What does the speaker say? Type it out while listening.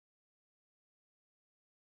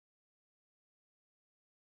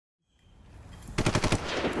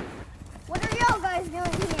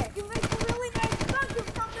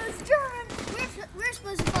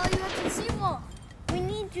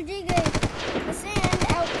to dig the sand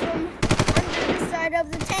out from under the side of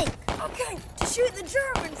the tank. Okay, to shoot the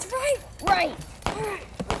Germans, right? Right. All right,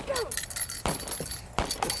 let's go.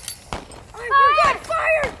 All right, we're good.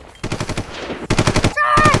 Fire!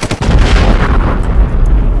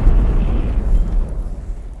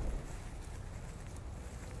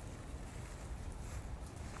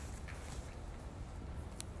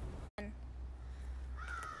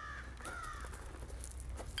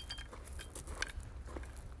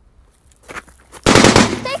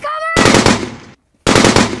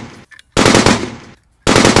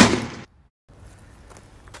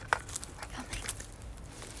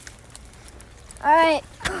 All right,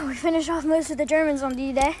 we finished off most of the Germans on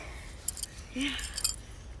D-Day. Yeah.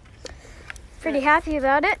 Pretty happy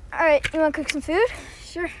about it. All right, you want to cook some food?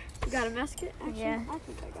 Sure. You got a musket? Actually, Yeah. I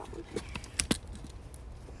think I got one.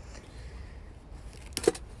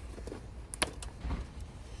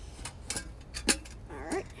 All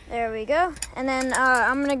right. There we go. And then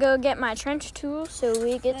I'm going to go get my trench tool so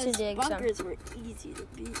we get to dig some. Bunkers were easy to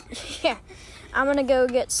beat. Yeah. I'm going to go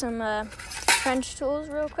get some trench tools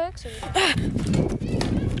real quick. So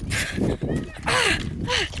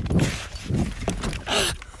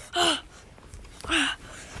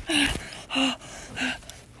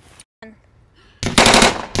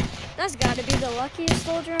That's got to be the luckiest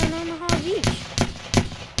soldier on Omaha Beach.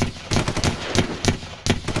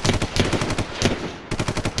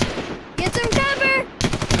 Get some cover!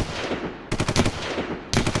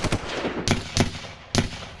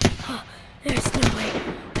 Oh, there's no way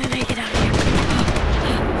I make it out of here.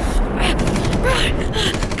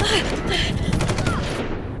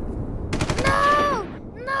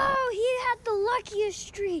 No, he had the luckiest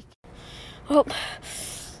streak. Oh,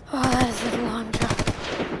 that is a long drop.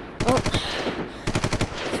 Oh,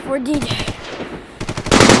 it's for D-Day.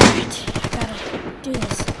 Alright, I gotta do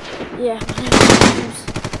this. Yeah,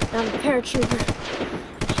 I'm a paratrooper.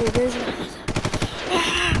 Here goes nothing.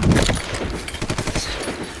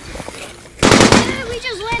 Yeah, we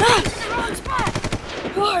just landed in the wrong spot.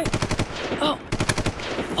 Alright.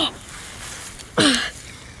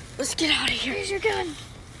 Let's get out of here. Here's your gun.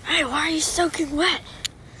 Hey, why are you soaking wet?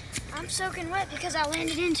 I'm soaking wet because I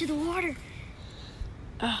landed into the water.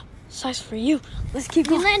 Size for you. Let's keep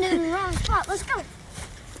We going. landed in the wrong spot. Let's go.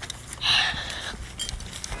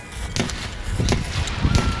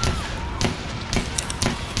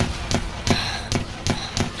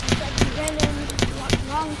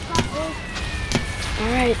 Wrong spot, Will.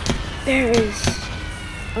 Alright, there is.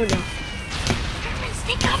 Oh no. Germans,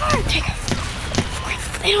 take cover! Take her.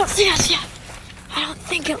 They don't see us yet. I don't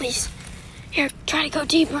think, at least. Here, try to go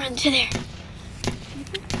deeper into there.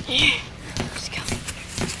 Yeah. Let's go.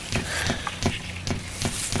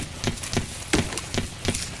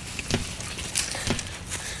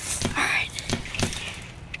 Alright.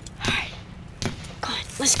 Come on,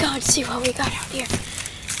 let's go and see what we got out here.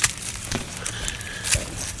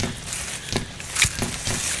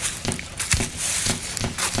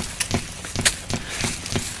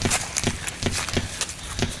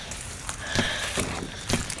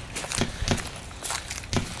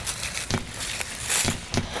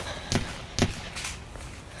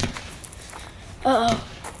 Uh-oh.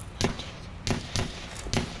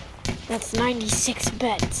 That's 96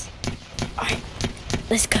 beds. Alright,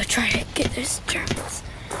 let's go try to get those Germans.